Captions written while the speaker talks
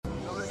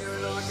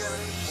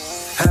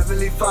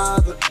Heavenly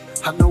Father,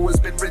 I know it's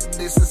been written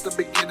there since the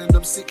beginning.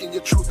 I'm seeking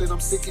your truth and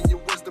I'm seeking your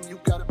wisdom. You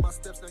guided my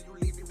steps, now you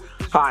lead me with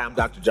vision. Hi, I'm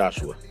Dr.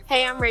 Joshua.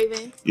 Hey, I'm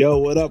Raven. Yo,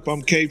 what up?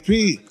 I'm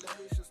KP.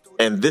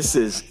 And this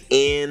is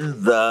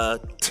In the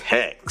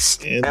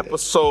Text,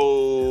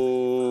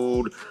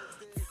 episode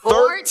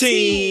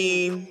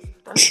 13,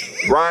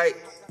 right?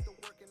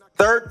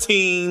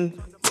 13,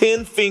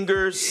 10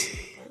 fingers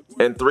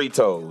and 3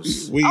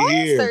 toes. We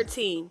here.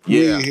 13.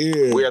 Yeah, We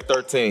here. we are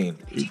 13.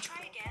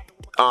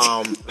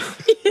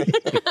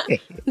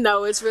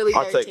 No, it's really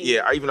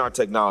 13. Even our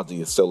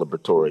technology is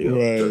celebratory of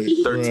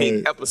the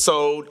 13th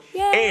episode.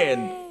 Yay.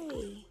 And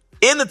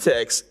In the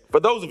Text, for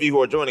those of you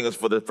who are joining us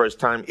for the first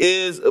time,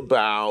 is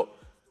about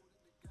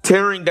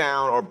tearing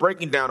down or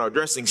breaking down or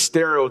addressing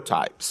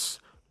stereotypes,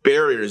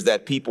 barriers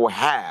that people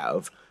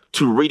have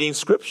to reading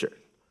Scripture.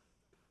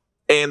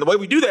 And the way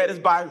we do that is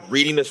by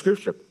reading the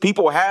Scripture.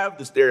 People have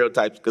the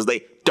stereotypes because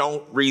they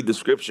don't read the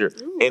Scripture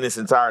in its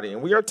entirety.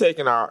 And we are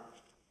taking our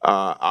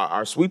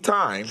sweet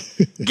time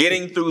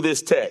getting through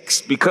this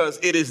text because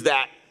it is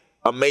that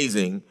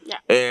amazing. Yeah.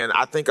 And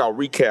I think I'll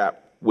recap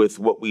with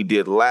what we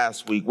did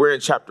last week. We're in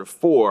chapter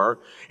 4,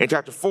 and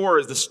chapter 4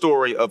 is the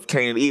story of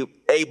Cain and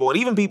Abel. And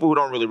even people who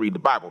don't really read the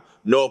Bible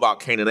know about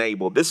Cain and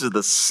Abel. This is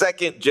the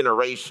second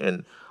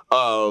generation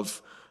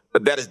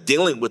that is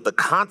dealing with the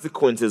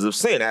consequences of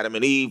sin. Adam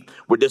and Eve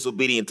were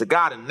disobedient to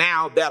God, and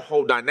now that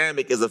whole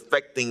dynamic is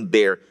affecting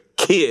their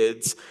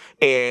kids.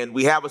 And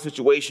we have a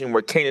situation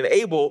where Cain and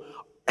Abel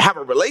have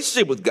a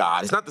relationship with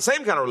God. It's not the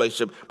same kind of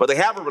relationship, but they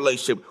have a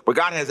relationship where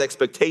God has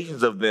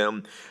expectations of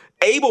them.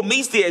 Abel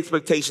meets the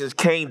expectations,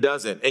 Cain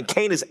doesn't. And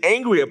Cain is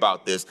angry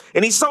about this.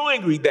 And he's so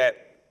angry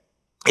that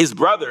his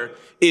brother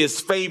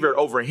is favored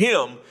over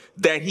him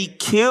that he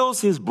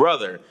kills his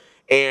brother.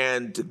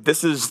 And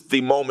this is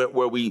the moment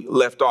where we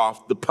left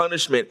off, the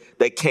punishment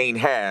that Cain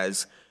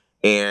has.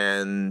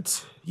 And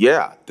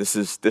yeah, this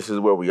is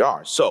where we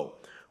are. So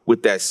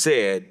with that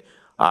said,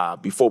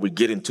 before we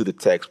get into the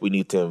text, we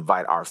need to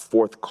invite our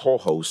fourth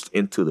co-host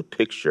into the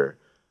picture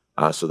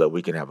so that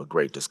we can have a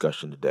great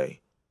discussion today.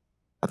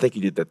 I think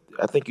you did that.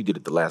 I think you did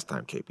it the last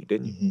time, KP,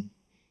 didn't you? Mm-hmm.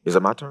 Is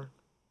it my turn?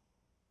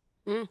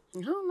 I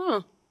don't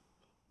know.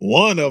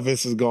 One of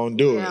us is going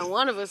to do it. Yeah,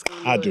 one of us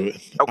going to do it. I do it.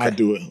 Okay. I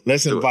do it.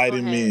 Let's invite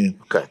him in.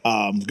 Okay.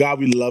 God,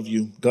 we love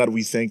you. God,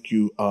 we thank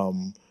you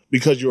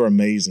because you're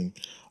amazing.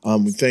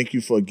 We thank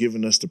you for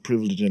giving us the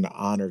privilege and the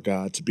honor,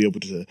 God, to be able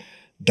to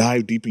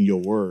dive deep in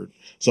your word.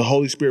 So,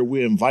 Holy Spirit,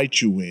 we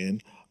invite you in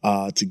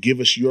to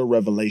give us your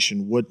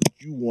revelation, what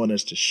you want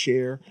us to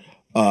share,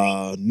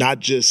 not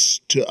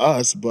just to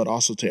us, but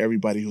also to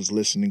everybody who's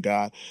listening,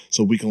 God,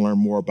 so we can learn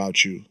more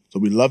about you. So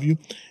we love you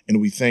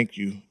and we thank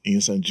you in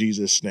your son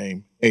Jesus'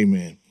 name.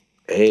 Amen.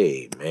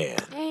 Amen.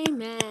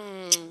 Amen.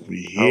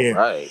 We here.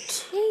 All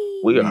right.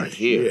 We are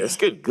here. It's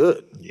getting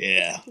good.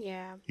 Yeah.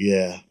 Yeah.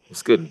 Yeah.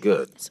 It's getting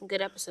good. Some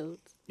good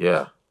episodes.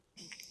 Yeah.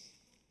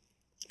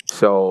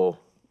 So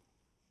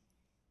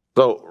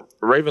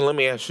Raven, let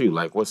me ask you,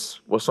 like, what's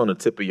on the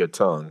tip of your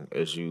tongue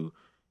as we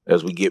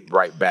get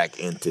right back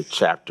into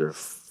chapter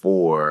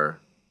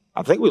 4?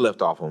 I think we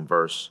left off on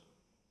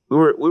we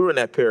were in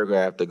that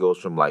paragraph that goes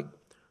from like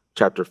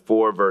chapter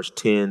 4, verse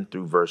 10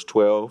 through verse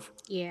 12.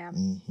 Yeah.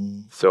 Mm-hmm.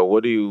 So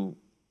what are you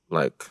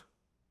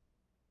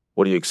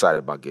excited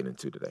about getting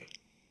into today?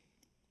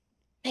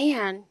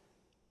 Man.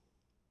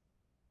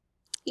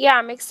 Yeah,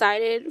 I'm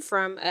excited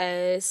from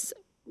us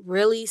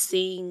really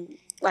seeing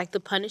like the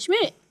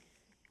punishment.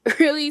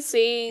 Really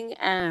seeing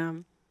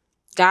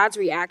God's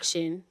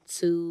reaction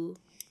to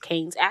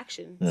Cain's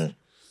actions.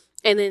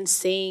 And then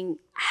seeing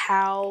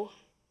how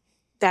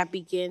that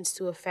begins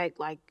to affect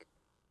like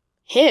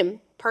him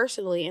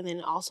personally and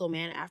then also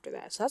man after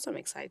that. So that's what I'm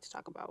excited to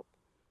talk about.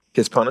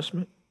 His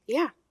punishment?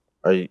 Yeah.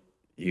 Are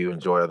you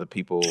enjoy other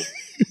people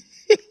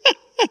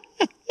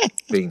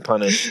being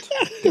punished,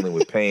 dealing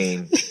with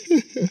pain?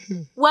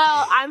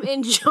 Well, I'm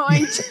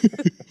enjoying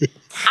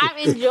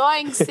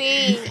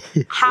seeing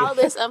how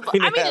this unfolds.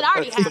 I mean, it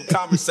already happened. Some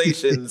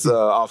conversations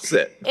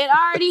offset. It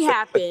already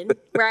happened,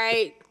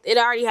 right? It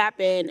already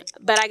happened.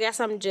 But I guess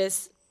I'm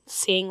just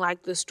seeing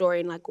like the story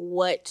and like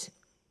what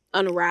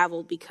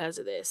unraveled because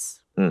of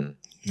this.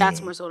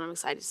 That's more so what I'm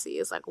excited to see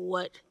is like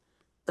what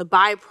the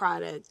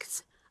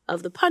byproducts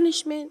of the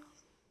punishment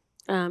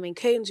and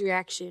Cain's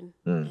reaction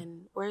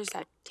and where is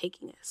that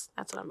taking us?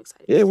 That's what I'm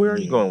excited to see. Where are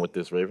you going with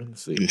this, Raven?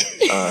 Let's see.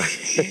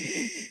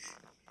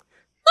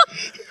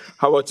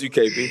 How about you,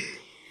 KP?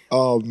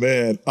 Oh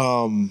man,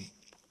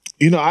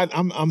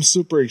 I'm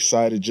super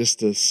excited just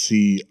to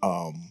see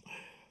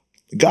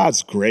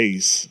God's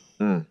grace.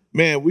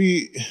 Man,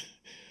 we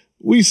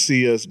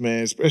see us,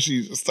 man,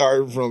 especially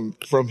starting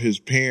from his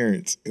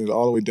parents and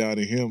all the way down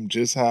to him,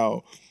 just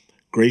how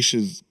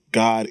gracious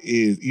God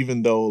is,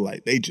 even though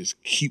like we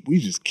just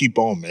keep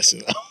on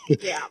messing up.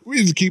 Yeah.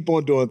 We just keep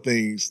on doing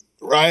things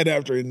right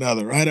after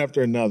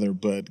another,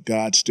 but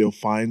God still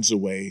finds a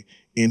way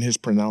in his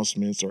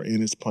pronouncements or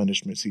in his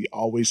punishments. He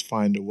always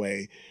finds a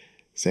way,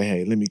 say,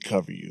 hey, let me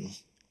cover you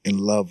and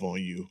love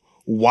on you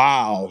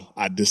while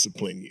I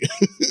discipline you.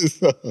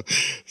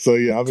 so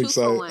yeah, I'm 2 for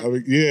excited.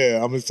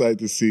 1. I'm excited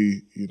to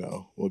see,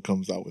 what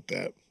comes out with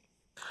that.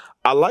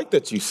 I like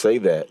that you say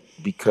that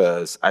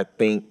because I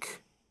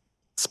think,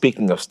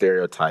 speaking of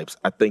stereotypes,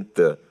 I think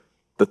the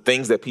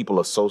things that people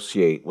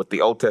associate with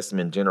the Old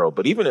Testament in general,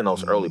 but even in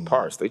those early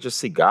parts, they just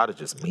see God as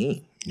just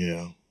mean.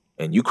 Yeah.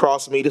 And you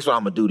cross me, this is what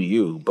I'm going to do to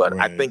you. But I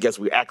Right. think as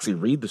we actually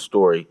read the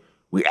story,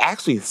 we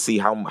actually see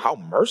how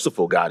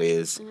merciful God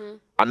is.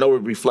 I know we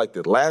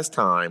reflected last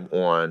time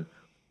on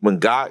when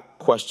God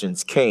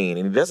questions Cain,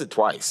 and he does it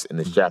twice in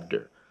this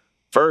chapter.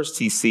 First,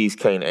 he sees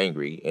Cain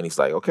angry, and he's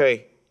like,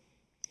 okay,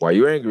 why are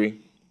you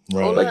angry?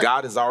 Right. Like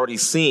God is already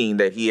seeing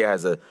that he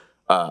has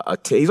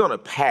he's on a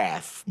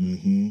path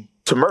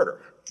to murder.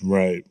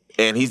 Right.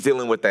 And he's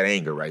dealing with that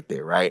anger right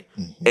there, right?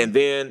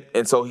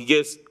 And so he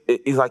gives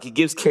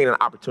Cain an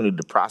opportunity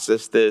to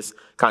process this,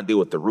 kind of deal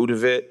with the root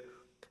of it.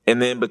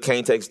 But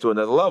Cain takes it to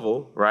another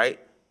level, right?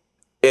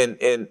 And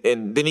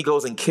then he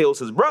goes and kills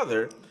his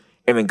brother.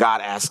 And then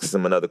God asks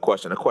him another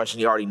question, a question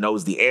he already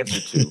knows the answer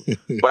to.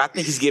 But I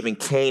think he's giving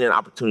Cain an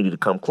opportunity to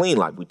come clean,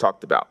 like we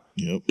talked about.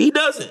 Yep. He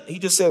doesn't. He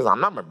just says, I'm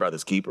not my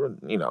brother's keeper,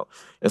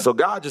 And so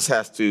God just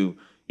has to,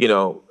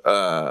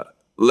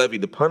 levy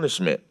the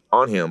punishment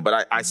on him.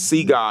 But I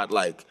see God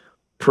like,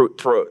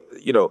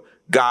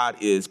 God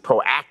is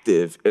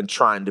proactive in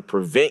trying to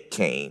prevent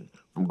Cain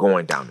from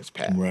going down this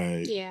path.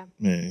 Right. Yeah.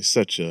 Man, he's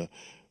such a,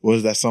 what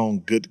is that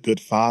song? Good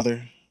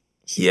Father?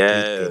 It's a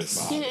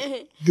Yes.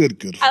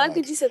 Good Father. I like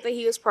that you said that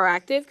he was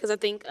proactive, because I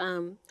think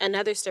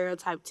another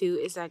stereotype too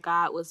is that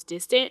God was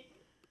distant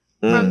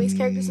from these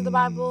characters of the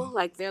Bible.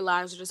 Like their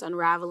lives were just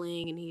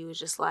unraveling, and he was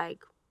just like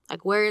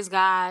where is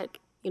God?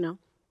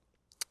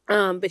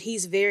 But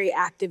he's very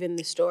active in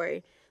the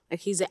story.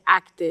 Like he's an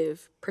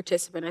active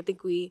participant. I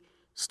think we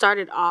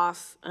started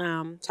off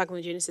talking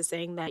with Genesis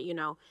saying that,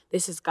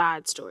 this is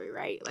God's story,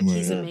 right? Like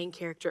he's the main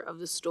character of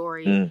the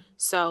story.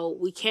 So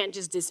we can't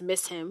just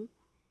dismiss him,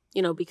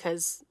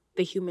 because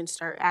the humans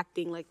start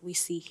acting like we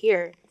see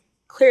here.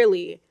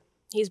 Clearly,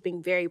 he's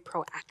being very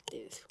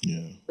proactive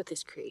with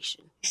his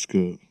creation. It's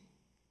good.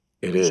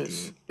 It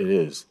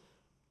is.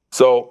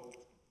 So,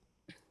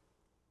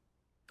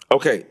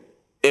 okay.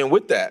 And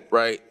with that,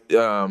 right,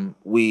 so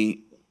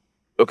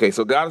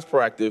God is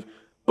proactive,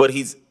 but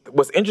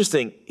what's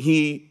interesting,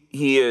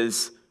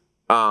 he's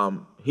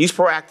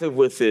proactive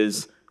with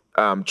his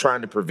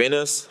trying to prevent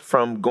us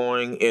from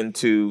going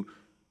into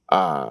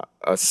a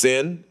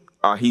sin.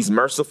 He's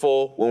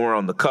merciful when we're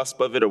on the cusp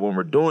of it or when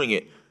we're doing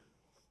it,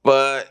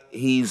 but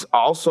he's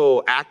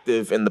also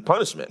active in the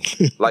punishment.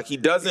 Like he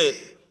doesn't,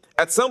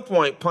 at some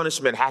point,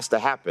 punishment has to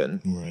happen.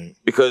 Right.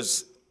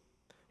 Because,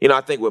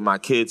 I think with my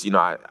kids,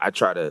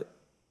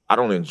 I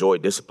don't enjoy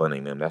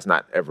disciplining them. That's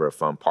not ever a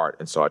fun part.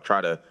 And so I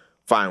try to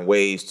find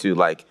ways to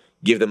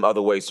give them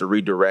other ways to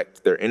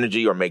redirect their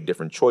energy or make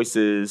different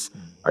choices.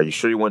 Are you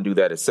sure you want to do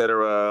that, et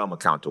cetera? I'm gonna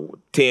count to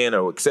 10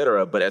 or et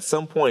cetera. But at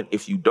some point,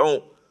 if you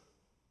don't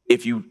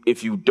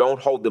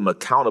hold them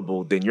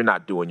accountable, then you're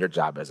not doing your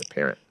job as a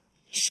parent.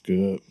 It's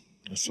good.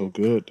 That's so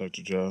good,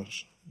 Dr.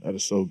 Josh. That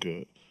is so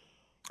good.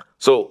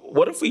 So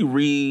what if we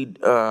read,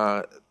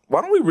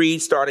 why don't we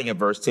read starting at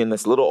verse 10?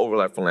 That's a little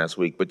overlap from last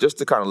week, but just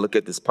to kind of look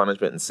at this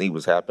punishment and seeing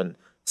what happens.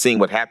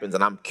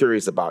 And I'm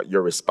curious about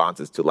your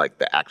responses to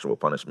the actual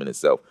punishment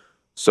itself.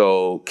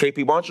 So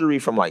KP, why don't you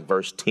read from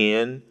verse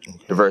 10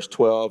 to verse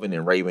 12, and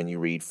then Raven, you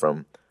read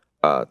from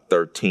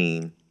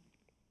 13.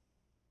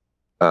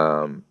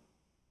 13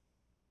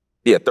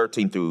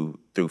 through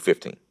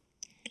 15.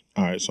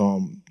 All right,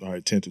 so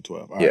 10 to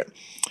 12. All right.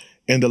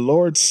 And the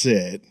Lord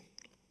said,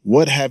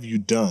 "What have you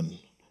done?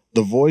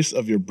 The voice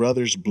of your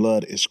brother's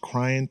blood is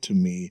crying to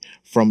me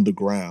from the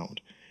ground.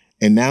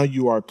 And now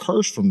you are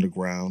cursed from the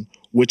ground,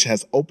 which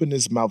has opened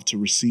his mouth to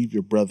receive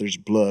your brother's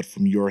blood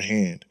from your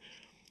hand.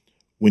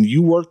 When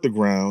you work the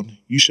ground,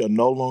 you shall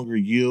no longer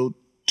yield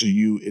to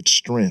you its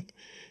strength.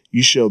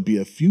 You shall be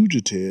a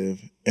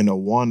fugitive and a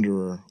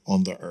wanderer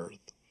on the earth."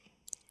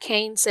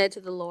 Cain said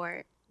to the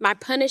Lord, "My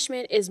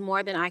punishment is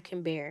more than I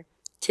can bear.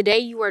 Today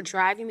you are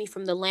driving me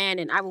from the land,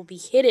 and I will be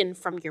hidden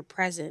from your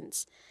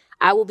presence.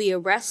 I will be a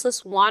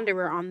restless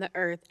wanderer on the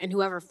earth, and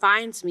whoever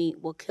finds me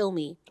will kill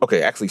me."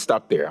 Okay, actually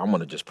stop there. I'm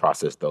going to just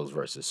process those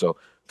verses. So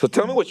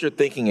tell me what you're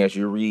thinking as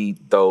you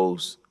read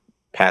those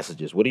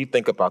passages. What do you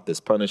think about this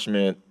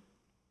punishment?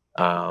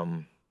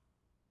 And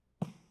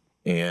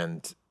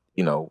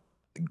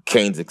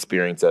Cain's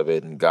experience of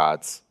it and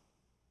God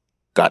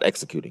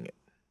executing it.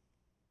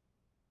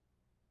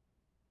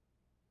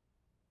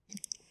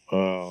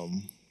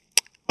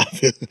 I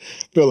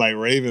feel like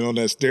Raven on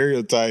that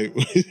stereotype.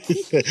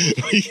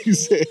 You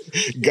said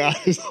God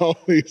is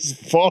always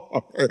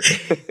far,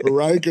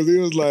 right? Because he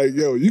was like,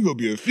 "Yo, you gonna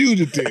be a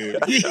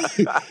fugitive.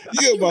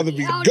 You about to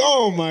be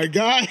gone, my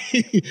guy.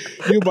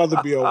 You about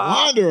to be a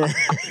wanderer."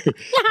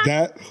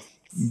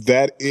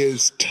 That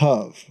is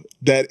tough.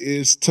 That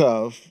is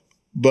tough.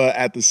 But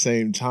at the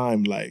same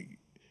time,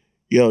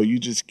 you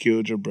just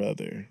killed your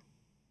brother.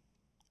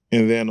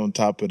 And then on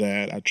top of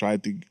that, I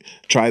tried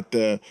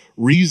to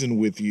reason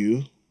with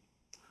you,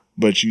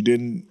 but you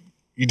didn't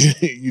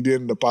You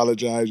didn't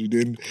apologize. You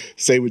didn't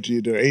say what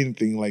you did or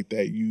anything like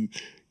that.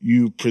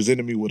 You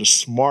presented me with a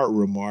smart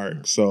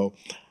remark. So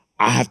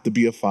I have to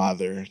be a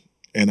father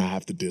and I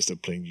have to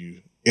discipline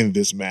you in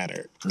this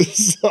manner.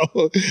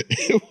 So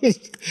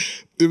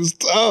it was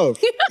tough.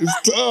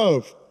 It's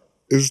tough.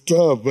 It's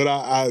tough. But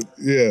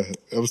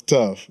it was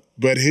tough.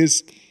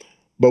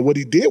 But what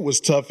he did was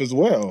tough as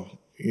well.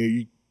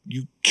 You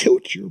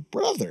killed your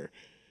brother.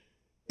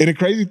 And the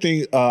crazy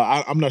thing,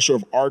 I'm not sure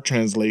if our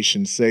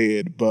translation say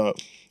it,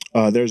 but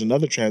there's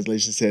another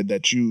translation said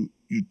that you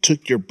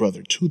took your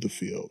brother to the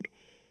field.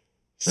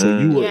 So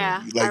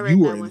you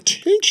were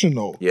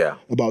intentional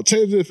about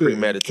taking the field.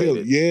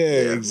 Premeditated.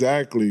 Yeah,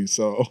 exactly.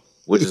 So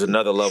which is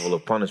another level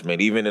of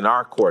punishment, even in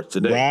our courts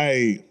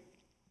today.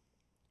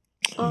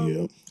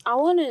 Right. I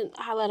want to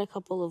highlight a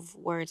couple of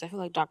words. I feel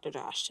like Dr.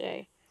 Josh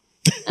today.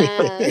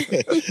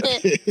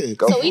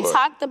 So we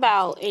talked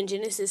about in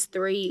Genesis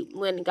 3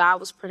 when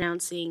God was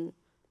pronouncing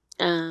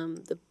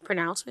the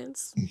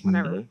pronouncements,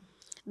 whatever,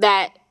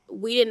 that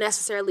we didn't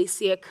necessarily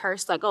see a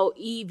curse like, oh,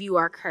 Eve, you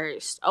are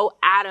cursed. Oh,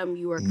 Adam,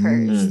 you are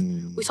cursed.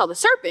 We saw the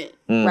serpent,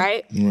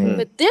 right?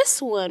 But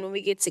this one, when we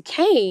get to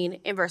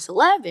Cain in verse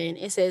 11,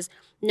 it says,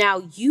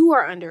 now you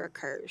are under a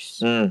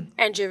curse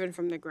and driven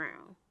from the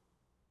ground.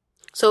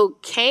 So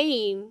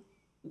Cain,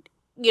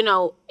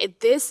 at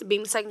this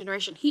being the second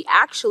generation, he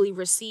actually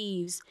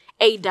receives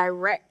a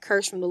direct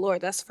curse from the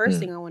Lord. That's the first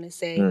thing I want to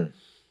say.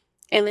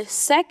 And the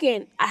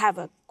second, I have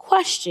a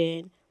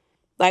question.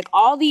 Like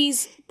all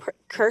these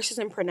curses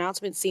and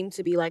pronouncements seem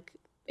to be like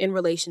in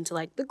relation to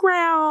like the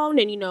ground.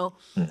 And, we know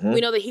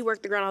that he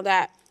worked the ground, all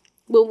that.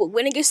 But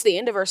when it gets to the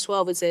end of verse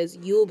 12, it says,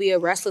 you will be a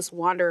restless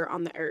wanderer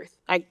on the earth.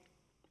 Like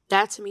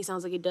that to me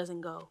sounds like it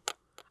doesn't go.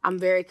 I'm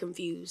very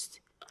confused.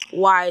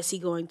 Why is he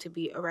going to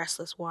be a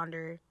restless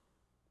wanderer?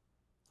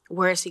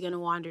 Where is he going to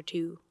wander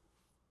to?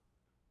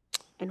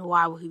 And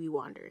why will he be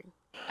wandering?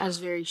 That's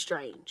very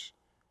strange.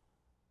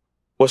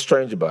 What's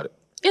strange about it?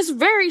 It's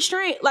very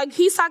strange. Like,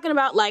 he's talking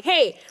about, like,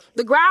 hey,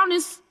 the ground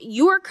is,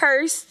 you are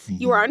cursed.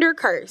 You are under a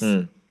curse.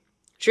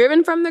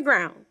 Driven from the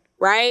ground,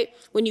 right?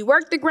 When you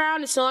work the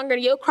ground, it's no longer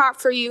going to yield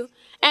crop for you.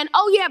 And,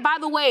 oh, yeah, by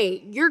the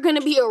way, you're going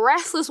to be a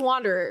restless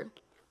wanderer.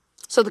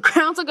 So the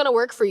grounds are going to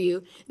work for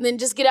you. And then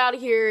just get out of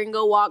here and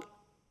go walk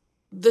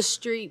the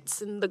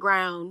streets and the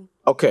ground.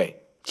 Okay.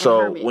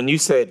 So when you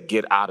said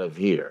get out of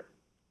here,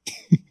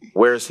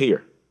 where's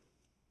here?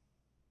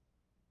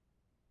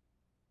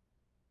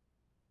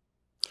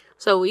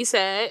 So we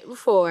said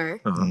before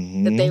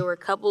that they were a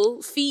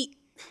couple feet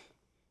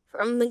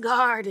from the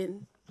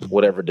garden.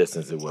 Whatever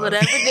distance it was.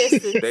 Whatever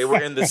distance. They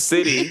were in the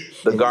city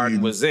the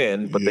garden was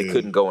in, but they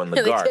couldn't go in the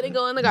garden. They couldn't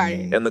go in the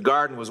garden. And the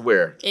garden was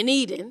where? In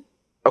Eden.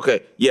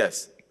 Okay,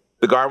 yes.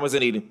 The garden was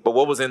in Eden, but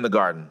what was in the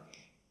garden?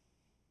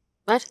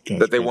 What?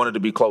 That they wanted to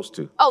be close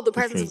to. Oh, the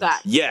presence of God.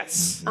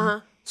 Yes.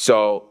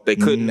 So they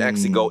couldn't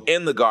actually go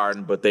in the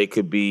garden, but they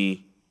could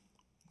be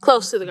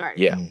close to the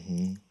garden. Yeah.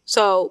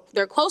 So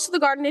they're close to the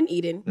garden in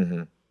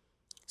Eden.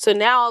 So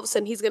now all of a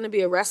sudden he's going to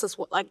be a restless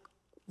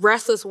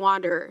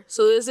wanderer.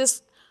 So is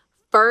this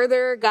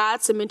further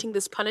God cementing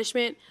this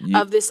punishment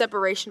of this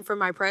separation from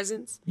my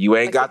presence? You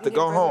ain't got to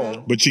go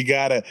home, but you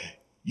gotta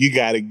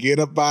get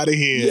up out of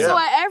here. Yeah. So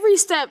at every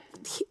step,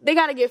 they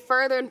got to get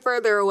further and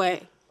further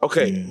away.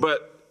 Okay,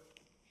 but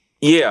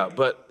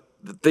the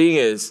thing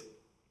is,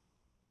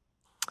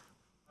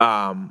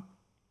 but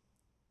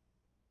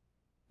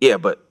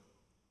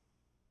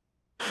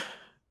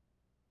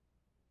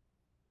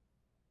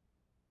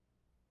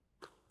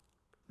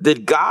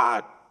did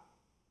God,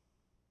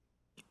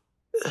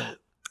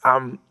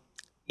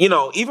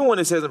 even when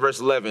it says in verse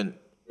 11,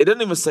 it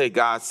doesn't even say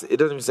God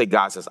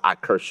says, I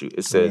curse you.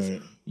 It says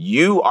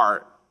you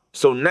are,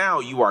 so now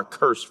you are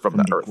cursed from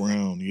the earth.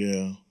 Ground,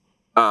 yeah.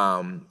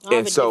 I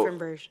have a different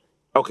version.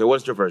 Okay, what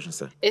does your version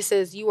say? It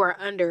says you are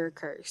under a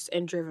curse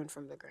and driven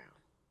from the ground.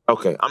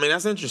 Okay, I mean,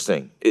 that's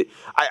interesting.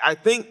 I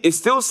think it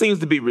still seems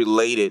to be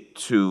related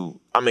to,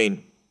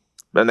 and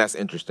that's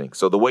interesting.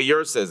 So the way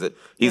yours says it,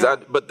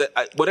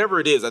 whatever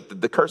it is,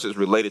 the curse is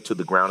related to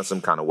the ground in some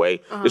kind of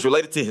way. It's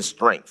related to his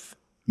strength.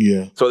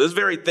 Yeah. So this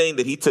very thing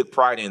that he took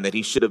pride in, that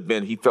he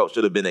felt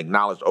should have been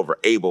acknowledged over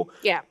Abel,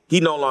 he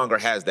no longer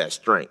has that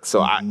strength.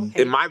 So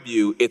in my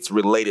view, it's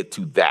related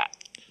to that.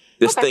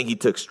 This thing he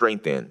took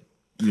strength in.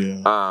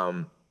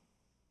 Yeah.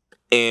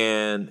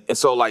 And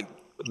so like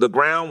the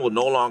ground will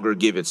no longer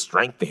give its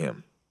strength to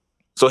him.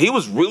 So he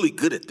was really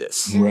good at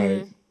this.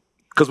 Right.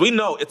 Because we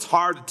know it's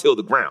hard to till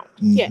the ground.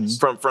 Yes.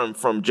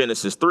 From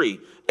Genesis 3.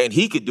 And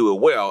he could do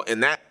it well.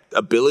 And that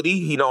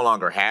ability he no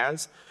longer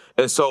has.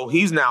 And so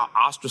he's now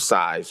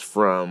ostracized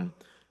from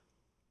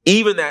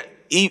even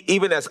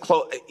as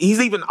close.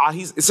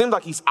 It seems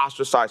like he's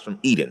ostracized from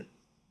Eden.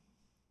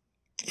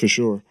 For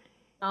sure.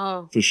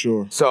 Oh. For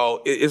sure.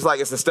 So it's like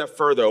it's a step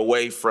further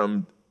away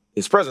from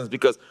his presence,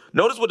 because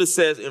notice what it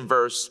says in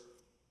verse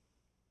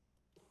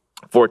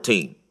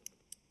 14.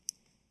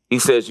 He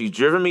says, you've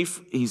driven me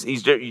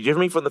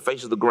from the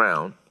face of the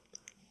ground.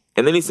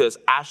 And then he says,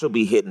 I shall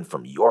be hidden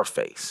from your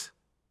face.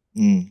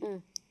 Yeah.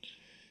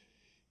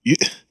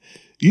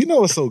 You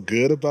know what's so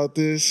good about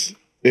this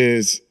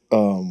is,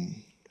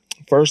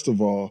 first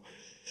of all,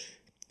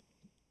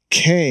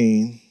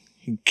 Cain,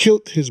 he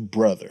killed his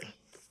brother.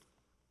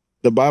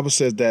 The Bible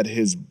says that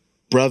his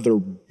brother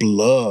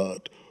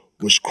blood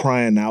was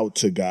crying out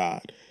to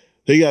God.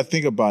 So you got to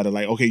think about it.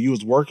 Like, okay, you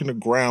was working the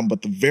ground,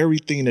 but the very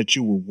thing that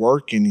you were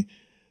working,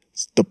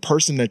 the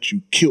person that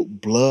you killed,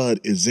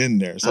 blood is in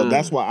there. So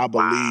that's why I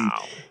believe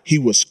he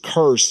was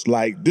cursed.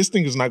 Like, this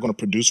thing is not going to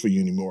produce for you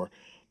anymore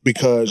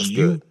because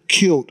you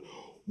killed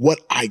what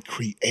I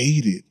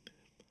created.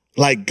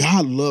 Like,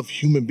 God loved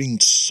human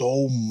beings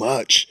so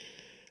much.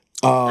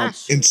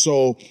 And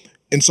so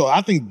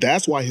I think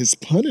that's why his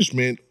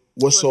punishment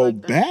was so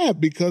like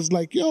bad, because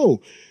like,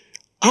 yo,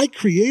 I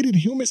created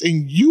humans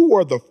and you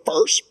are the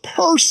first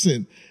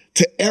person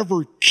to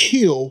ever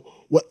kill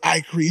what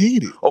I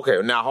created.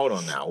 Okay, now hold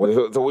on now.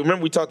 So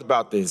remember we talked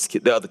about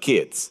the other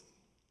kids.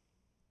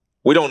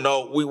 We don't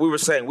know. We were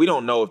saying we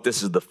don't know if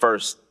this is the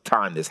first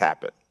time this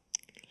happened.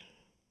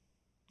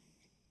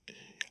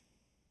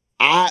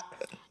 I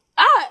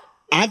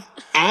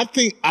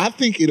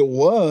think it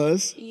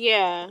was.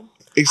 Yeah.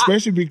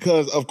 Especially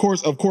because of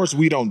course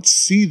we don't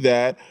see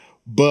that,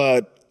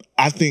 but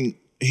I think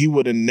he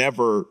would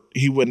never,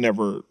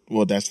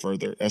 well, that's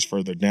further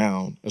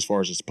down as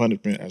far as his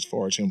punishment, as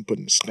far as him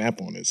putting a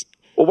stamp on his.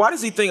 Well, why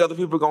does he think other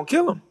people are going to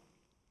kill him?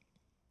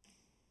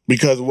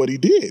 Because of what he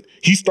did.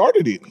 He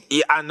started it.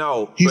 Yeah, I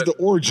know. He's the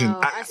origin.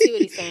 Oh, I see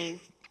what he's saying.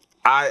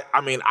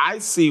 I mean, I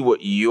see what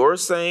you're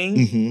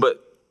saying,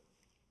 but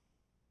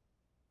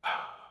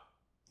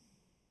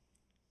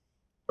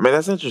I mean,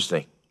 that's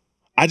interesting.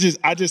 I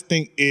just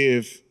think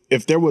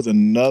if there was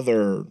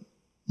another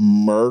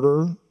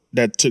murder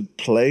that took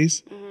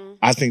place,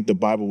 I think the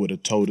Bible would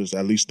have told us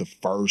at least the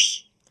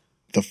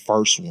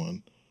first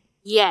one.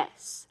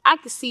 Yes, I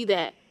could see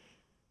that.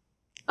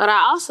 But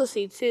I also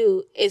see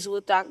too is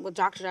what Dr.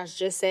 Josh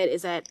just said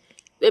is that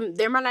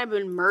there might not have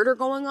been murder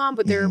going on,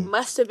 but there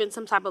must have been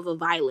some type of a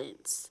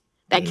violence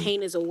that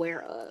Cain is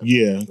aware of.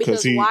 Yeah,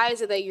 because why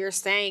is it that you're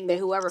saying that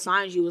whoever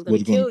finds you was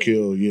going to kill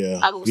you? Yeah.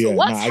 So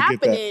what's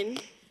happening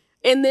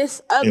in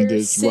this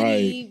other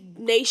city,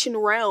 nation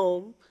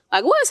realm?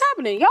 Like, what is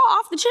happening? Y'all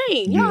off the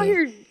chain. Y'all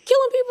here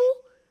killing people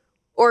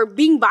or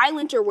being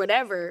violent or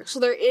whatever. So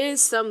there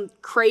is some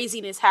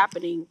craziness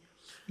happening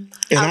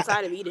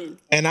outside of Eden.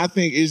 And I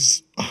think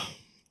it's,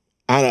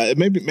 I don't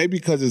know, maybe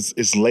because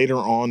it's later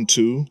on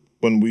too,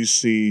 when we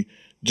see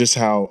just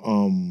how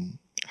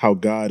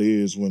God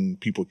is when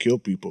people kill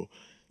people.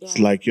 Yeah. It's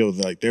like, yo,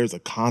 like there's a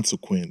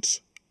consequence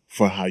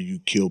for how you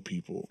kill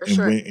people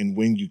and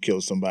when you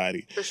kill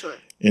somebody. For sure.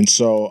 And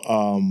so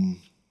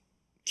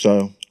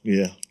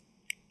yeah.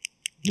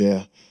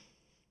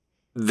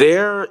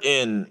 They're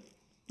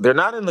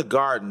not in the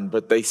garden,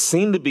 but they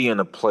seem to be in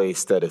a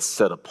place that is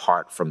set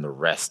apart from the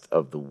rest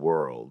of the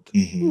world.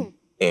 Mm-hmm.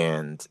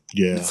 And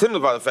it's simply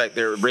by the fact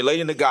they're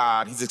relating to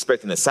God. He's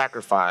expecting a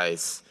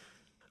sacrifice.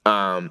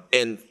 And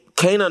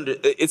Cain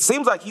it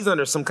seems like he's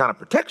under some kind of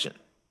protection.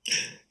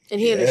 And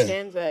he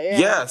understands that,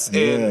 Yes.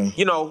 And,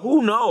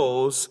 who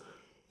knows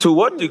to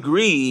what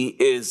degree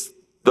is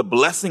the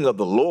blessing of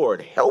the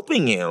Lord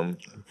helping him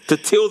to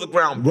till the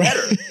ground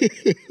better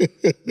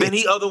than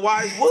he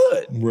otherwise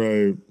would.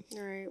 Right.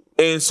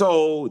 And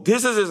so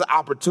this is his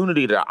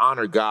opportunity to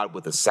honor God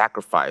with a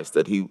sacrifice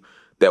that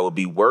would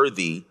be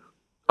worthy.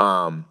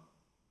 And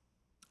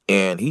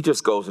he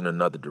just goes in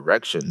another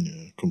direction.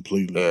 Yeah,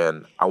 completely.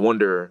 And I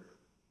wonder,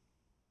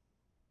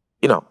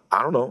 I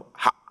don't know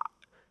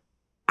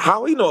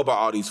how he know about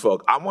all these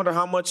folk. I wonder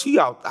how much he's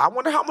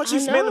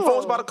been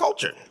influenced by the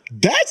culture.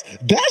 That's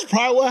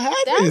probably what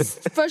happened.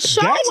 That's for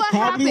sure. That's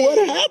probably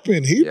what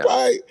happened.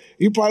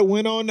 He probably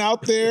went on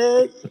out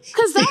there.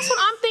 Because that's what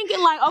I'm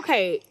thinking. Like,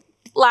 okay,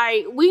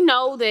 like we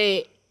know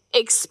that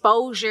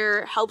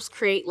exposure helps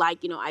create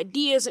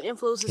ideas and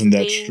influences and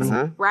things,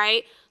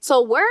 right?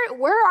 So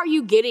where are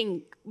you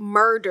getting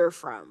murder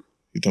from?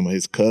 You're talking about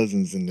his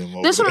cousins and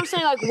them. That's what I'm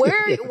saying. Like,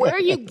 where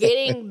are you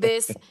getting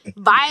this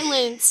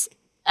violence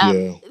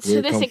to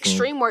this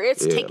extreme where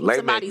it's taking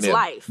somebody's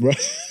life? Right.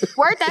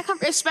 Where'd that come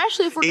from?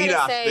 Especially if we're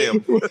gonna say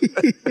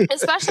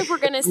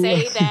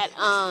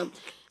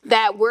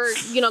that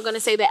we're gonna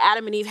say that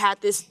Adam and Eve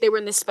they were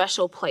in this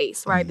special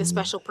place, right? This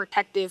special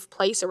protective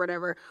place or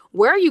whatever.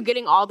 Where are you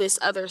getting all this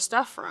other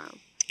stuff from?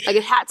 Like,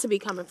 it had to be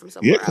coming from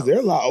somewhere else. Yeah, because they're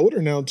a lot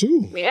older now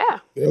too. Yeah,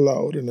 they're a lot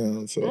older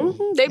now. So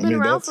they've been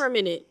around for a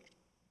minute.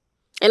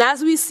 And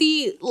as we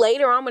see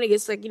later on when it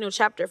gets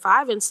chapter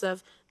 5 and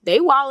stuff, they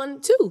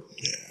wildin' too.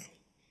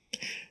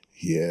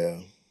 Yeah.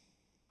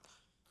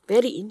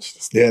 Very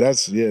interesting. Yeah,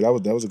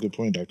 that was a good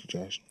point, Dr.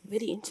 Josh.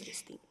 Very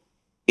interesting.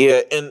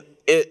 Yeah, and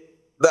the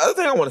other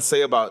thing I want to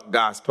say about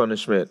God's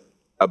punishment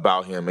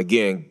about him,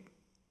 the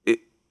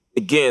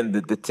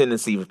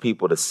tendency for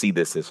people to see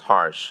this as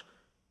harsh.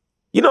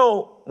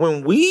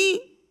 When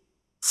we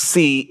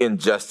see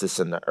injustice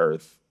in the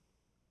earth,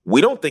 we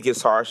don't think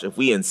it's harsh if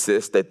we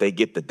insist that they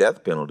get the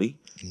death penalty.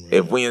 Right.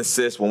 If we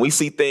insist, when we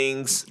see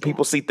things,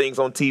 people see things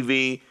on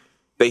TV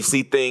they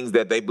see things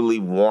that they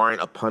believe warrant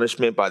a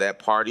punishment by that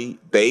party,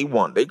 they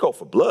go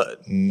for blood.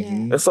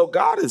 Mm-hmm. And so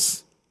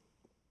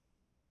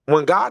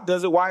when God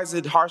does it, why is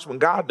it harsh when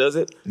God does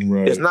it?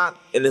 Right. It's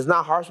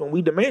not harsh when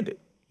we demand it.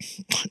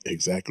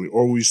 Exactly.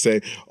 Or we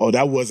say, oh,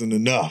 that wasn't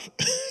enough.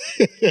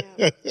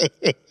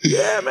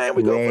 Yeah, man,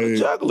 we go for the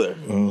juggler.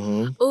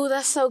 Oh,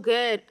 that's so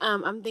good.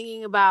 I'm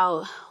thinking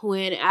about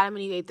when Adam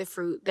and Eve ate the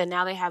fruit, that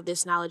now they have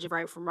this knowledge of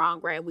right from wrong,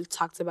 right? We've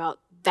talked about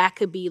that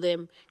could be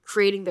them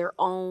creating their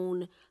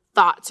own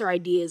thoughts or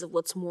ideas of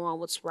what's moral and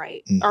what's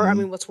right. Or, I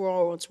mean, what's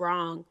moral and what's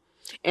wrong.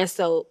 And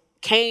so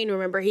Cain,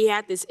 remember, he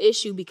had this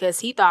issue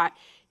because he thought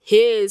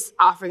his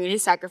offering and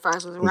his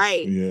sacrifice was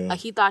right. Yeah. Like,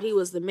 he thought he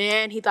was the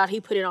man. He thought he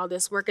put in all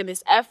this work and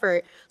this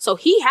effort. So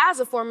he has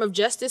a form of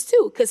justice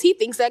too, because he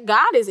thinks that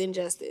God is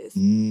injustice.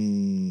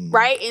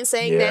 Right? In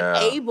saying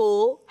that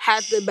Abel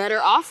had the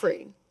better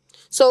offering.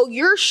 So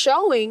you're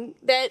showing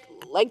that,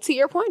 like, to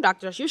your point,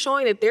 Dr. Josh, you're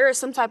showing that there is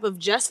some type of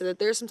justice, that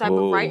there's some type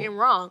of right and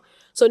wrong.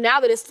 So now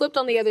that it's flipped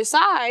on the other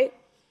side,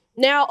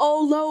 now,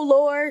 oh no,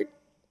 Lord,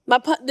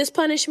 this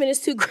punishment is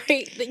too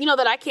great that,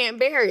 that I can't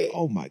bear it.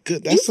 Oh my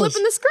goodness. You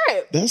flipping the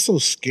script. That's so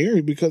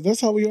scary because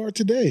that's how we are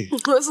today.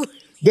 That's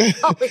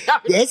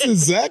That's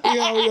exactly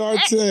how we are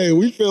today.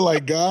 We feel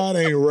like God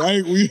ain't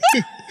right. We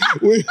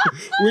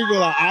feel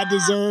like I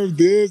deserve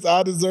this,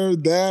 I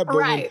deserve that. But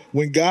right.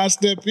 when God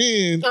step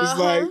in, it's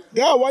like,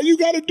 God, why you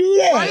got to do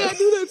that? Why you gotta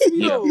do that to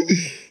me though?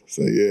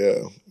 So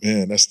yeah,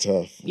 man, that's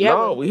tough. Yeah,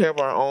 no, we have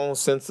our own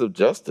sense of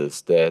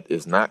justice that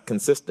is not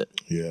consistent.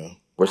 Yeah.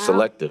 We're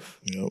selective.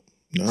 Yep.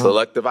 No.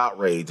 Selective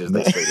outrage, as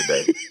they say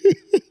today.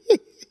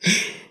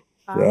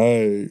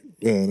 Right.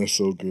 Man, that's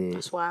so good.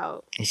 That's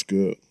wild. That's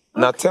good.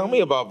 Now tell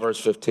me about verse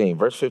 15.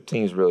 Verse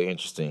 15 is really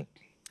interesting.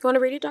 You want to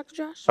read it, Dr.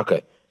 Josh?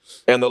 Okay.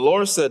 And the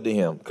Lord said to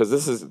him, because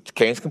this is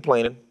Cain's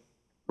complaining,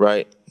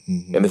 right?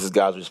 And this is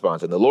God's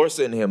response. And the Lord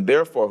said to him,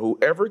 therefore,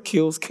 whoever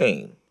kills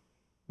Cain,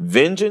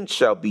 vengeance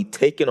shall be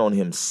taken on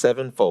him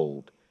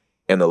sevenfold.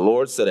 And the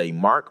Lord set a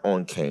mark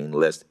on Cain,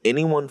 lest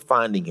anyone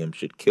finding him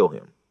should kill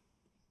him.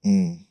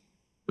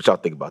 What y'all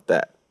think about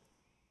that?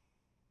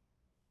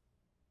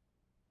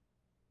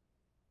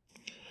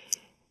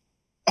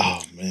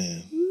 Oh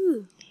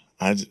man.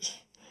 I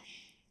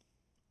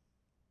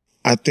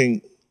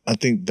think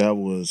that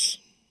was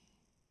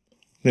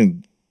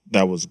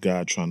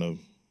God trying to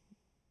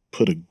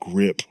put a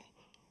grip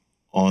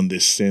on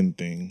this sin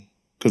thing,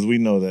 because we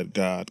know that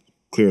God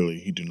clearly,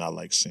 he do not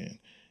like sin,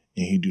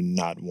 and he do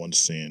not want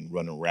sin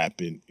running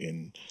rapid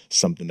in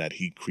something that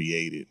he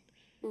created.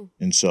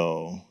 And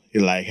so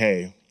he's like,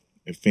 hey,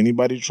 if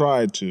anybody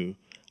tried to,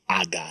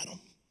 I got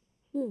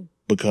him,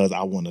 because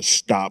I want to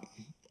stop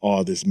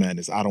all this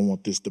madness. I don't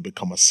want this to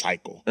become a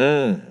cycle.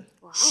 Wow.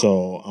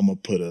 So I'm going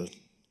to put an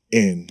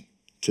end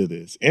to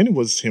this. And it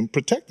was him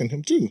protecting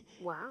him too.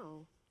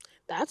 Wow.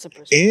 That's a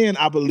perspective. And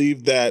I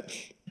believe that,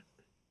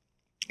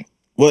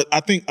 well, I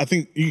think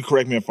you can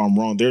correct me if I'm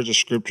wrong. There's a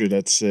scripture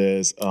that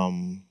says,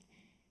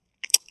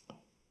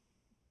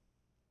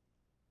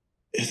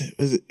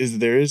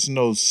 there is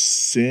no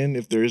sin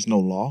if there is no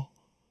law?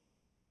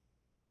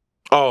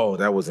 Oh,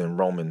 that was in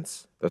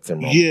Romans. That's in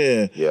Romans.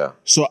 Yeah. Yeah.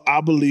 So I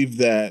believe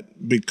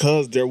that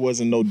because there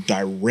wasn't no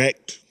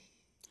direct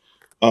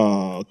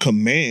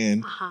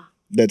command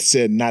that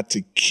said not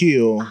to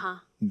kill,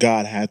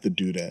 God had to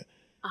do that.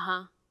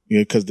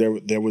 Yeah, because there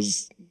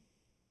was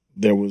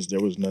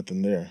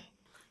nothing there.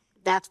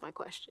 That's my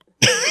question.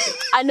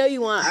 I know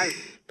you want our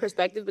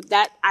perspective, but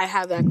I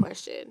have that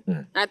question.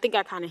 And I think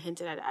I kind of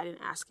hinted at it. I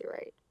didn't ask it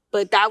right.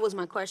 But that was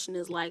my question,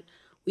 is like,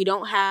 we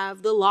don't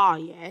have the law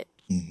yet,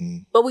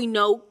 but we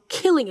know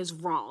killing is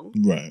wrong.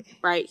 Right.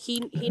 Right?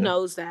 He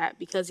knows that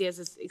because he has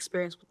this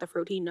experience with the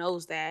fruit. He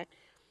knows that.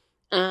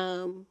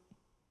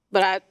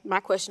 But my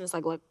question is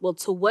like, well,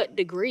 to what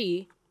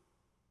degree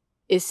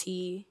is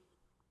he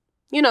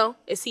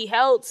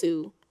held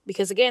to?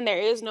 Because again, there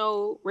is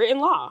no written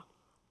law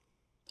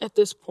at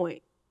this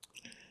point.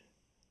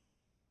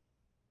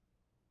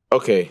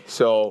 Okay,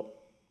 so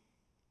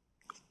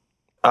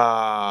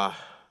we're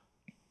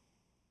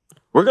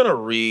going to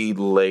read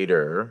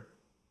later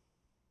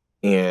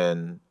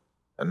and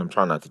I'm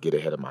trying not to get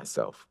ahead of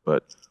myself,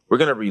 but we're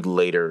going to read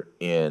later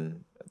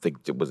in, I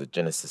think it was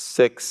Genesis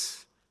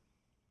 6,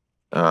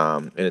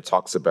 and it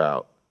talks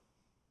about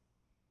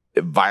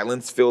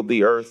violence filled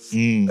the earth.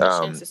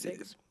 Genesis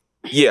 6.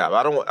 Yeah,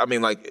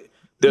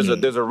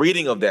 there's a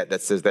reading of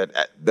that says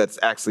that's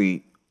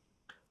actually,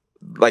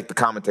 like the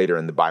commentator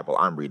in the Bible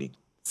I'm reading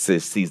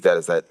sees that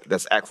as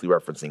that's actually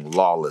referencing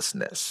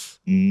lawlessness.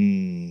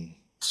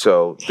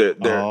 So they're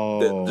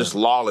just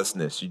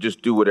lawlessness. You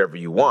just do whatever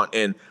you want.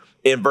 And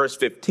in verse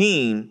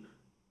 15,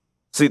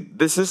 see,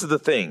 this is the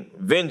thing.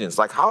 Vengeance.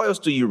 Like, how else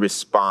do you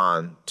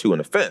respond to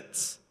an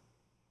offense?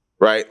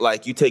 Right?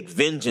 Like, you take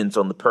vengeance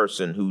on the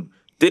person who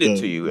did it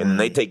to you, and then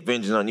they take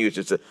vengeance on you.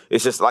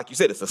 It's just like you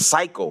said, it's a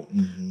cycle,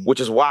 which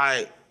is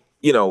why,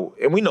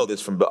 and we know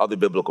this from other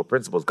biblical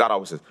principles. God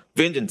always says,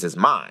 vengeance is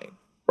mine.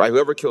 Right?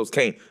 Whoever kills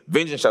Cain,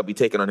 vengeance shall be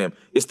taken on him.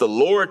 It's the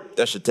Lord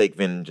that should take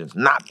vengeance,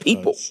 not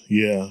people.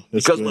 Yeah.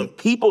 Because good. when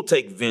people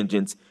take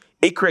vengeance,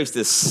 it creates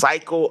this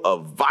cycle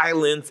of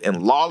violence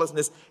and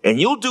lawlessness, and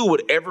you'll do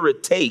whatever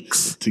it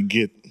takes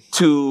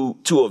to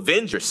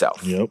avenge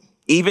yourself. Yep.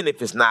 Even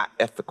if it's not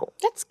ethical.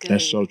 That's good.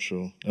 That's so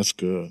true. That's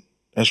good.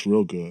 That's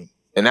real good.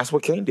 And that's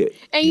what Cain did.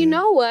 And you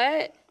know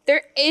what?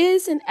 There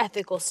is an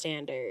ethical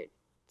standard.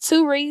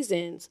 2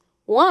 reasons.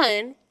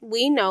 One,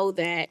 we know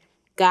that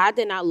God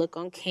did not look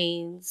on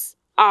Cain's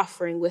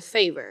offering with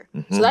favor.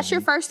 Mm-hmm. So that's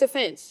your first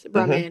offense,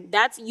 bro, man.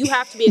 You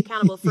have to be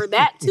accountable for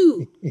that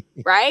too,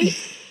 right?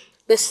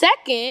 The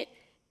second,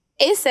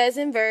 it says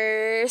in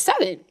verse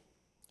 7,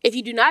 if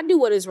you do not do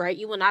what is right,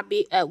 you will not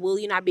be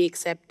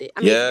accepted.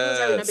 I mean, you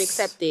will not be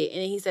accepted.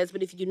 And then he says,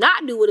 but if you do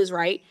not do what is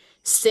right,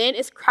 sin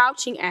is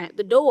crouching at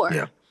the door.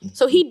 Yeah.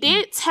 So he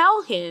did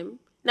tell him,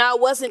 now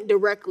it wasn't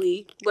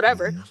directly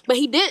whatever, but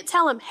he did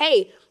tell him,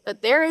 hey,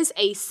 that there is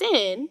a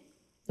sin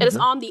that is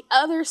on the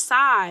other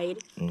side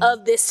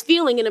of this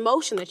feeling and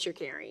emotion that you're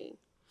carrying.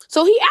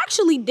 So he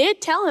actually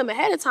did tell him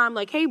ahead of time,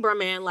 like, hey, bro,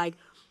 man, like,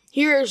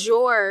 here's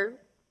your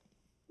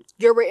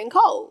written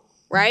code,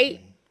 right?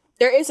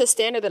 There is a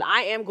standard that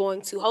I am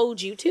going to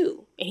hold you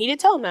to. And he did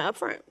tell him that up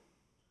front.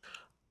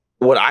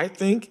 What I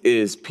think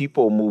is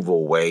people move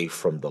away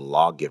from the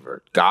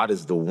lawgiver. God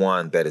is the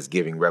one that is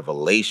giving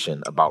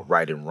revelation about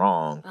right and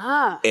wrong.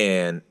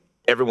 And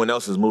everyone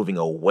else is moving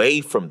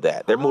away from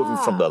that. They're moving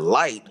from the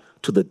light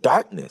to the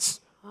darkness.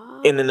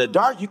 And in the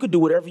dark, you could do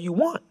whatever you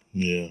want.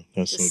 Yeah,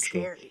 that's so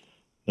true. Scary.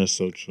 That's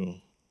so true.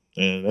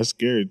 And that's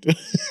scary.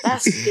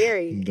 That's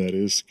scary. That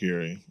is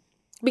scary.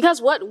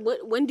 Because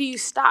when do you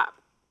stop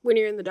when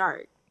you're in the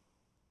dark?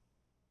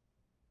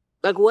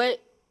 Like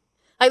what?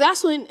 Like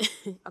that's when,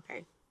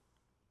 okay.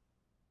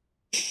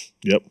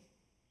 Yep.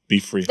 Be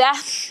free.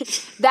 That's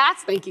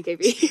thank you,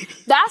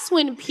 KB. That's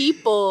when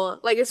people,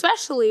 like,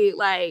 especially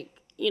like,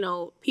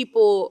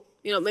 people,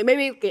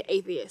 maybe like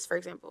atheists, for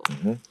example.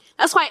 Mm-hmm.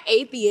 That's why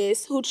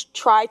atheists who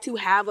try to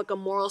have like a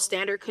moral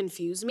standard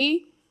confuse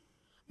me.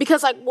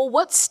 Because like, well,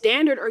 what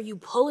standard are you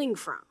pulling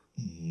from?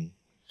 Mm-hmm.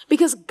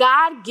 Because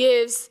God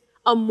gives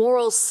a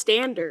moral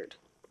standard.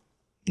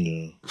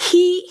 Yeah.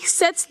 He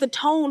sets the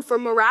tone for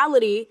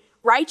morality,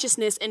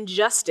 righteousness, and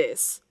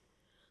justice.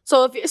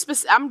 So if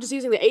I'm just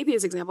using the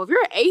atheist example. If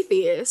you're an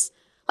atheist,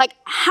 like,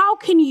 how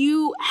can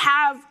you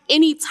have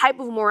any type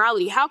of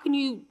morality?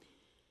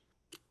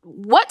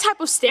 What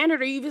type of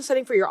standard are you even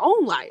setting for your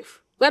own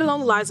life, let alone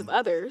the lives of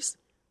others?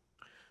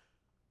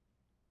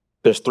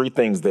 There's 3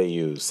 things they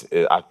use.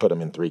 I put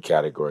them in 3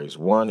 categories.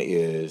 One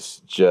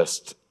is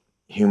just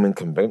human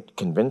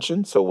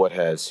convention. So what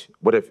are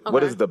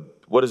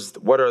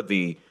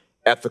the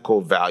ethical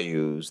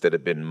values that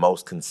have been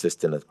most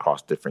consistent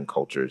across different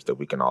cultures that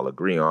we can all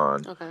agree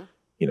on? Okay.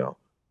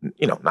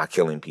 Not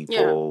killing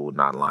people,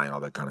 not lying, all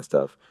that kind of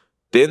stuff.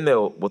 Then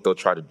what they'll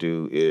try to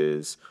do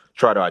is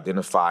try to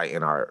identify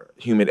in our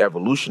human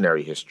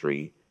evolutionary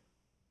history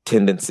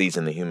tendencies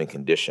in the human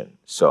condition.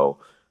 So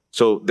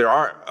there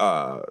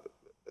are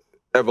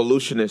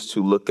evolutionists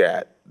who look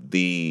at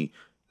the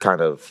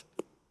kind of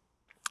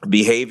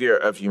behavior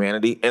of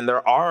humanity, and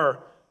there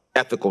are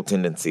ethical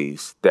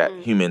tendencies that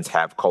humans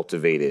have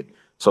cultivated.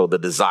 So the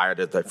desire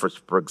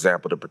for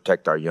example, to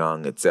protect our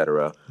young, et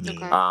cetera. Okay.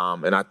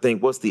 And I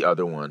think, what's the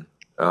other one?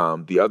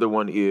 The other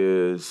one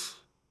is,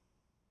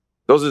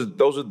 those are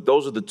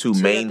the 2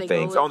 main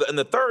things. And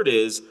the third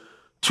is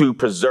to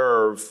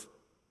preserve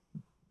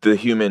the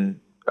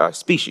human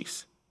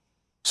species.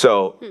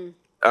 So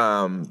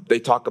they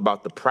talk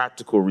about the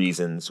practical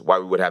reasons why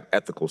we would have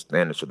ethical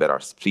standards so that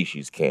our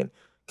species can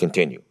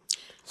continue.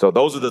 So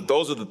those are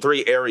the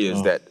 3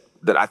 areas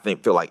that I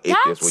think feel like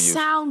atheists will use. That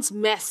sounds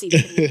messy to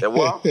me.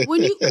 Well,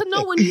 when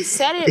you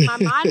said it, my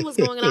mind was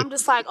going, and I'm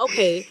just like,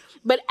 okay.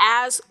 But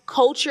as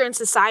culture and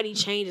society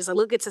changes, I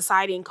look at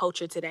society and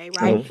culture today,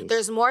 right? Mm-hmm.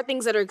 There's more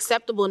things that are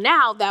acceptable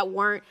now that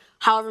weren't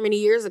however many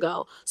years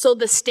ago. So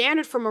the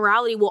standard for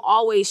morality will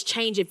always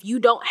change if you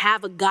don't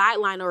have a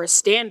guideline or a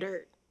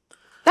standard.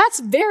 That's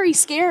very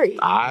scary.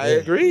 I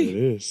agree. It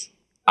is.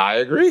 I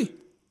agree.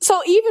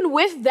 So even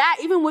with that,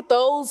 even with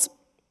those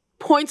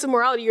points of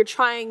morality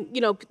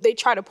they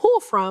try to pull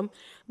from,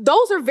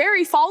 those are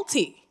very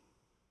faulty.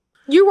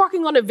 You're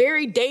walking on a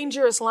very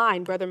dangerous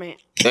line, brother man.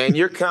 And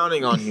you're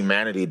counting on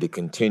humanity to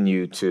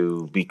continue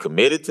to be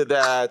committed to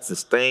that,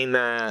 sustain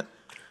that.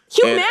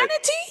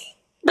 Humanity?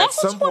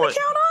 That's what you want to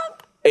count on?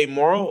 A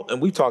moral,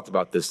 and we talked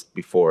about this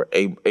before,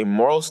 a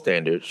moral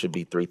standard should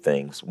be 3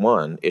 things.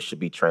 1, it should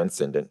be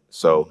transcendent,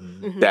 so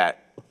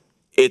that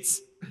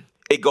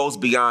it goes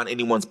beyond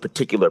anyone's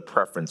particular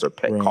preference or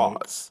pet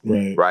cause.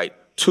 Right?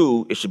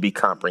 2, it should be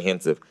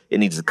comprehensive. It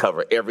needs to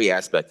cover every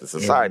aspect of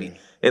society.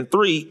 And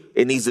 3,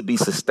 it needs to be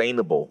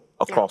sustainable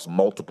across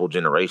multiple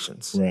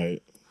generations.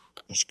 Right.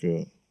 That's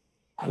good.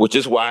 Which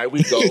is why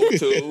we go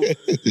to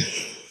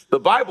the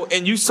Bible,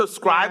 and you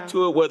subscribe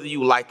to it whether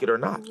you like it or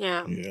not.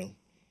 Yeah.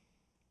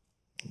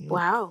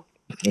 Wow.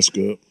 That's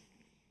good.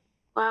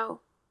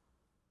 Wow.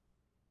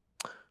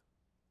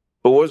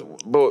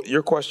 But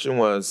your question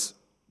was,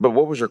 but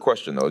what was your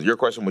question though? Your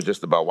question was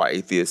just about why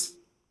atheists.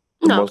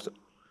 No.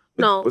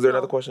 Was there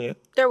another question yet?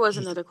 There was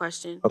another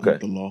question. Okay.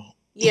 The law.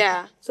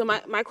 Yeah. So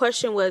my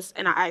question was,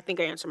 and I think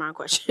I answered my own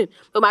question,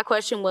 but my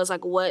question was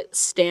like, what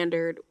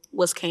standard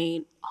was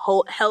Cain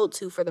held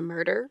to for the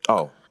murder?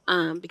 Oh.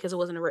 Because it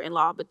wasn't a written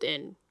law, but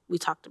then we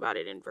talked about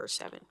it in verse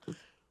 7.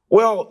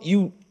 Well,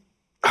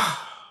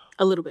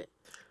 a little bit.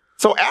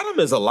 So Adam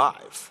is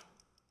alive.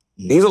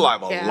 He's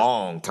alive a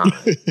long time.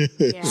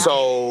 Yeah.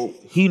 So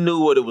he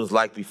knew what it was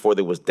like before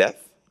there was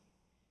death.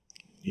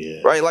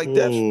 Yeah. Right? Like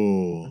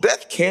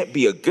death can't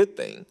be a good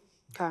thing.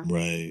 Okay.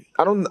 Right.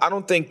 I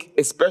don't think,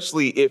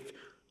 especially if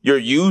you're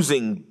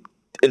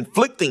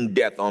inflicting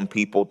death on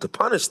people to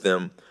punish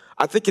them,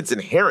 I think it's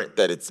inherent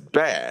that it's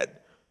bad.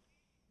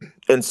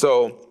 And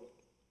so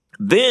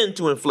then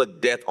to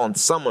inflict death on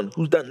someone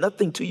who's done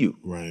nothing to you.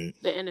 Right.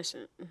 The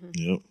innocent. Mm-hmm.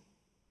 Yep.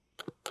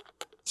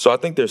 So I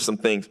think there's some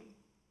things.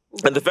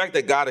 And the fact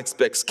that God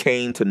expects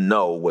Cain to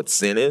know what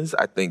sin is,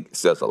 I think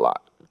says a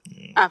lot.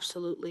 Yeah.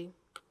 Absolutely.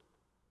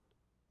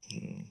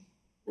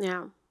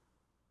 Yeah.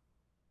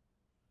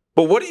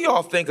 But what do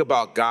y'all think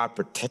about God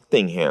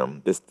protecting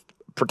him,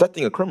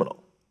 protecting a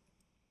criminal?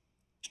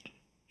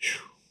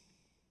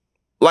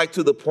 Like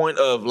to the point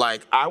of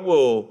like, I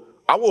will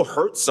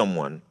hurt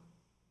someone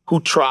who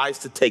tries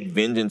to take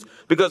vengeance.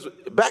 Because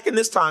back in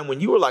this time when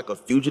you were like a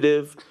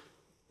fugitive,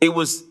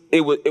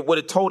 what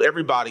it told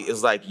everybody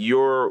is like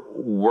you're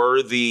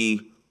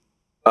worthy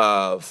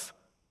of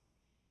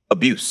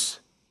abuse.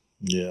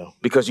 Yeah.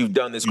 Because you've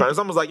done this crime. It's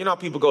almost like, you know how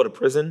people go to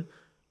prison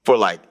for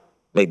like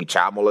maybe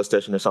child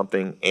molestation or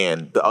something,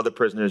 and the other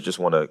prisoners just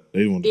want to.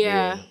 They want.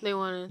 They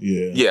want to.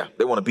 Yeah,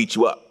 they want to beat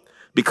you up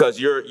because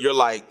you're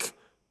like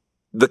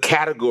the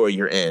category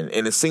you're in,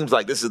 and it seems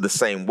like this is the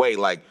same way.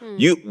 Like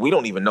we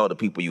don't even know the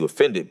people you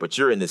offended, but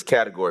you're in this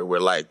category where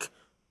like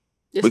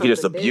we can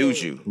just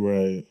abuse you.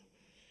 Right.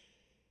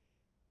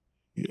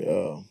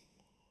 Yeah.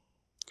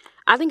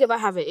 I think if I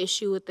have an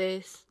issue with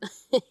this,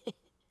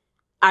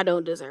 I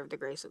don't deserve the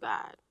grace of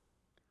God.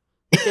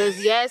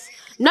 Because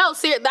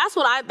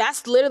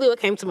that's literally what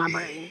came to my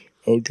brain.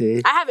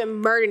 Okay. I haven't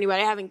murdered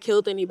anybody, I haven't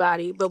killed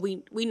anybody, but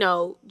we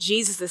know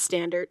Jesus'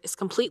 standard is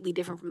completely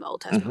different from the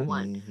Old Testament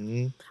one.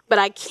 Mm-hmm. But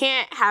I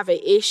can't have an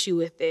issue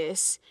with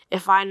this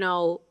if I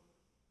know,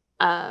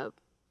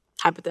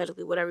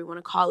 hypothetically, whatever you want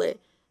to call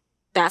it,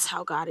 that's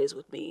how God is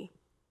with me.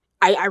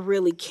 I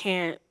really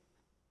can't.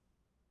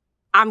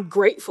 I'm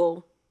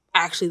grateful,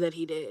 actually, that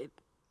he did.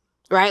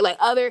 Right? Like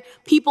other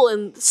people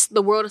in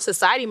the world of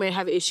society may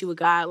have an issue with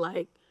God.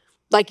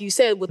 Like you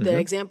said with the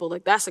example,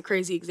 like that's a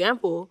crazy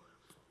example.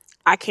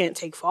 I can't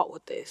take fault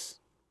with this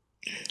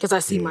because I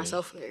see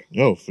myself there.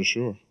 No, for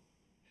sure.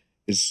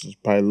 It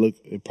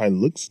probably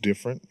looks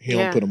different. He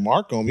don't put a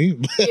mark on me,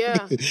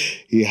 but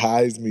he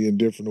hides me in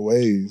different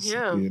ways.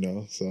 Yeah. You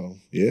know, so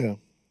yeah.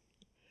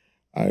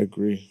 I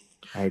agree.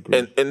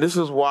 And this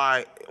is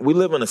why we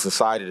live in a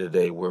society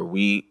today where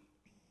we've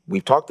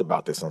talked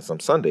about this on some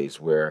Sundays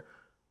where,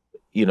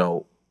 you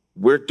know,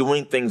 we're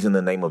doing things in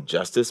the name of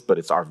justice, but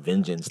it's our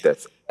vengeance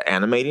that's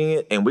animating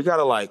it. And we got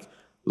to like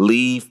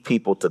leave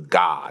people to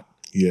God.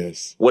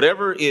 Yes.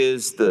 Whatever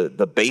is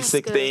the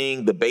basic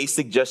thing, the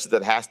basic justice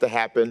that has to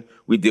happen,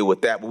 we deal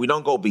with that. But we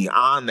don't go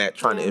beyond that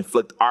trying to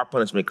inflict our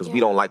punishment because we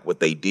don't like what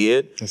they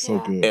did. That's so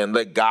good. And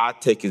let God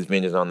take his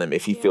vengeance on them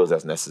if he feels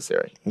that's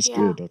necessary. That's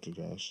good, Dr.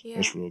 Josh. Yeah.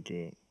 That's real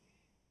good.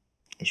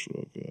 That's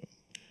real good.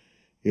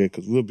 Yeah,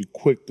 because we'll be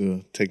quick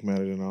to take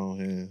matters in our own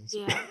hands.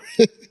 Yeah.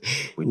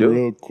 We do.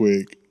 Real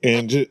quick.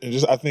 And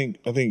just I think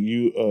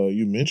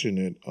you mentioned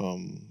it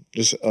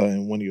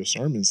in one of your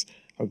sermons.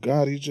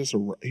 God, he's just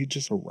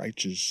a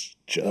righteous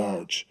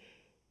judge.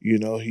 You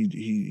know,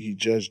 he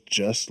judged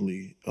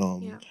justly.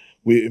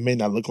 It may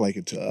not look like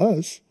it to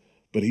us,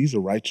 but he's a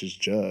righteous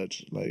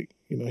judge. Like,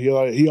 you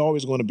know, he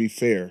always going to be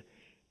fair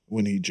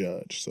when he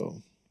judged.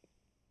 So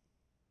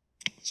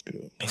it's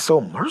good. He's so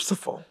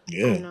merciful.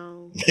 Yeah, I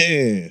know.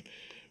 Man.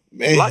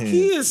 Like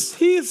he is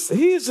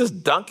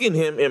just dunking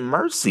him in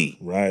mercy.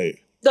 Right.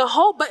 But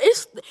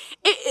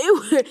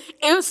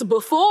it was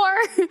before,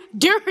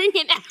 during,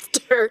 and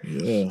after.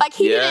 Yeah. Like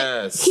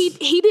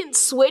he didn't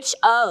switch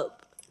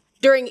up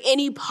during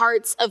any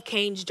parts of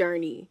Cain's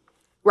journey,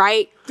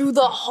 right? Through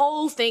the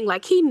whole thing,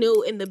 like he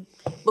knew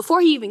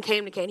before he even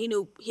came to Cain, he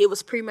knew it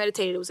was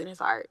premeditated. It was in his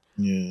heart.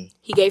 Yeah.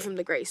 He gave him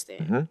the grace then.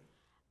 Mm-hmm.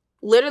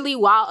 Literally,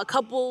 while a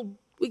couple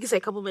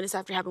minutes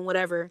after it happened,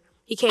 whatever,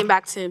 he came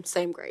back to him,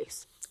 same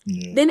grace.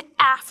 Yeah. Then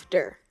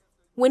after,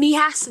 when he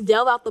has to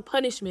deal out the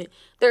punishment,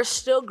 there's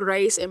still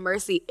grace and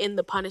mercy in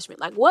the punishment.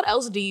 Like, what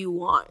else do you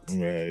want?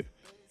 Right.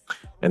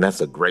 And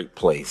that's a great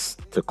place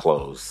to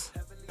close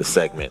the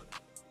segment.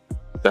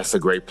 That's a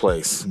great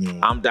place. Yeah.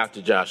 I'm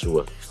Dr.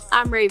 Joshua.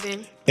 I'm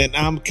Raven. And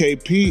I'm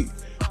KP.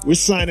 We're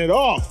signing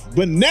off,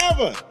 but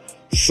never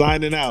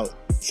signing out.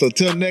 So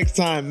till next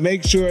time,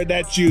 make sure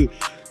that you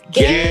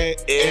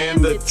get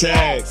in the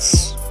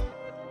text.